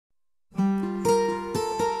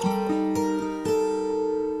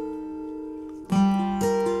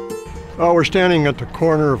We're standing at the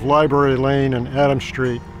corner of Library Lane and Adams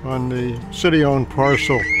Street on the city-owned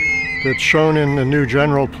parcel that's shown in the new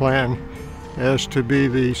general plan as to be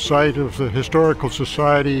the site of the Historical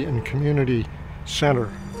Society and Community Center.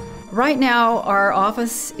 Right now, our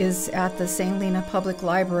office is at the St. Helena Public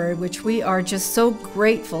Library, which we are just so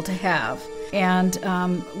grateful to have. And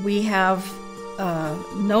we have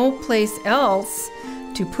no place else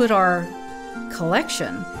to put our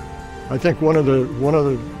collection. I think one of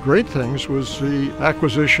the great things was the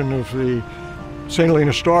acquisition of the St.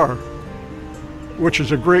 Helena Star, which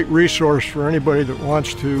is a great resource for anybody that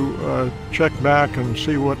wants to check back and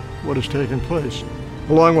see what has taken place.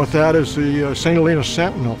 Along with that is the St. Helena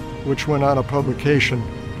Sentinel, which went out of publication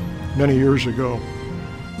many years ago.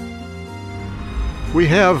 We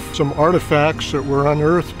have some artifacts that were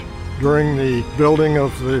unearthed during the building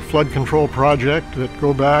of the flood control project that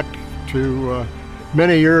go back to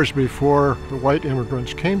many years before the white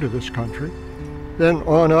immigrants came to this country. Then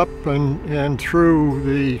on up and through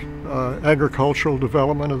the agricultural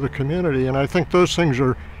development of the community. And I think those things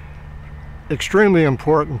are extremely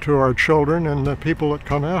important to our children and the people that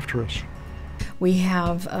come after us. We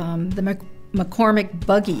have the McCormick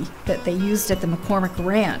buggy that they used at the McCormick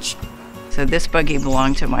Ranch. So this buggy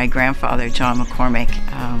belonged to my grandfather, John McCormick.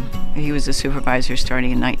 He was a supervisor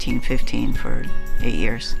starting in 1915 for 8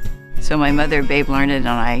 years. So my mother, Babe Learned, and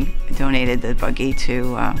I donated the buggy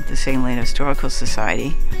to the St. Helena Historical Society,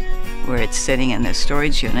 where it's sitting in the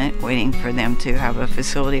storage unit, waiting for them to have a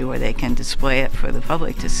facility where they can display it for the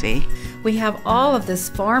public to see. We have all of this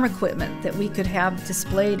farm equipment that we could have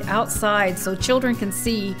displayed outside so children can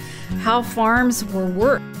see how farms were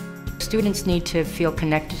worked. Students need to feel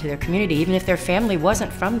connected to their community, even if their family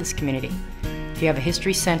wasn't from this community. If you have a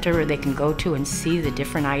history center where they can go to and see the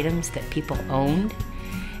different items that people owned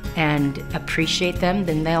and appreciate them,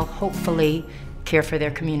 then they'll hopefully care for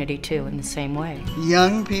their community too in the same way.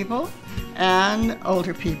 Young people and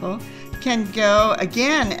older people can go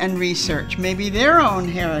again and research maybe their own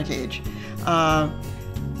heritage.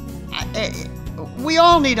 We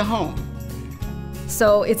all need a home.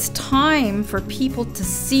 So it's time for people to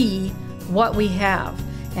see what we have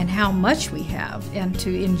and how much we have, and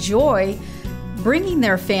to enjoy bringing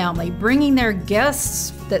their family, bringing their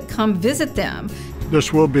guests that come visit them.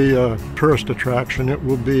 This will be a tourist attraction. It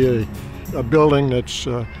will be a building that's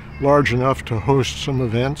large enough to host some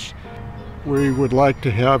events. We would like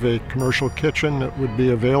to have a commercial kitchen that would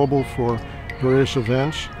be available for various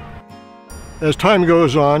events. As time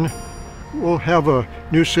goes on, we'll have a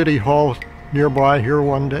new city hall nearby here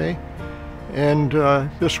one day, and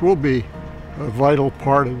this will be a vital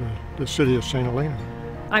part of the city of St. Helena.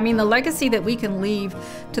 I mean, the legacy that we can leave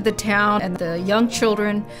to the town and the young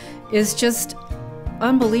children is just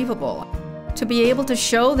unbelievable. To be able to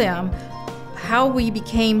show them how we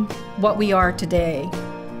became what we are today,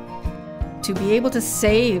 to be able to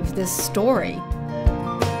save this story.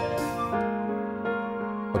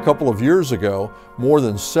 A couple of years ago, more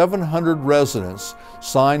than 700 residents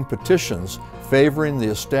signed petitions favoring the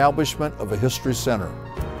establishment of a history center.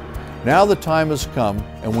 Now the time has come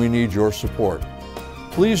and we need your support.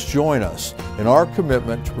 Please join us in our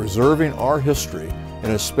commitment to preserving our history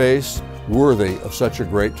in a space worthy of such a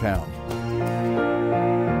great town.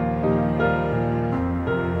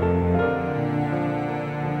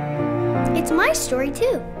 It's my story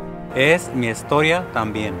too. Es mi historia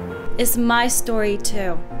también. It's my story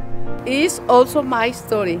too. It's also my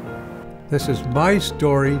story. This is my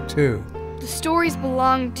story too. The stories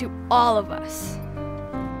belong to all of us.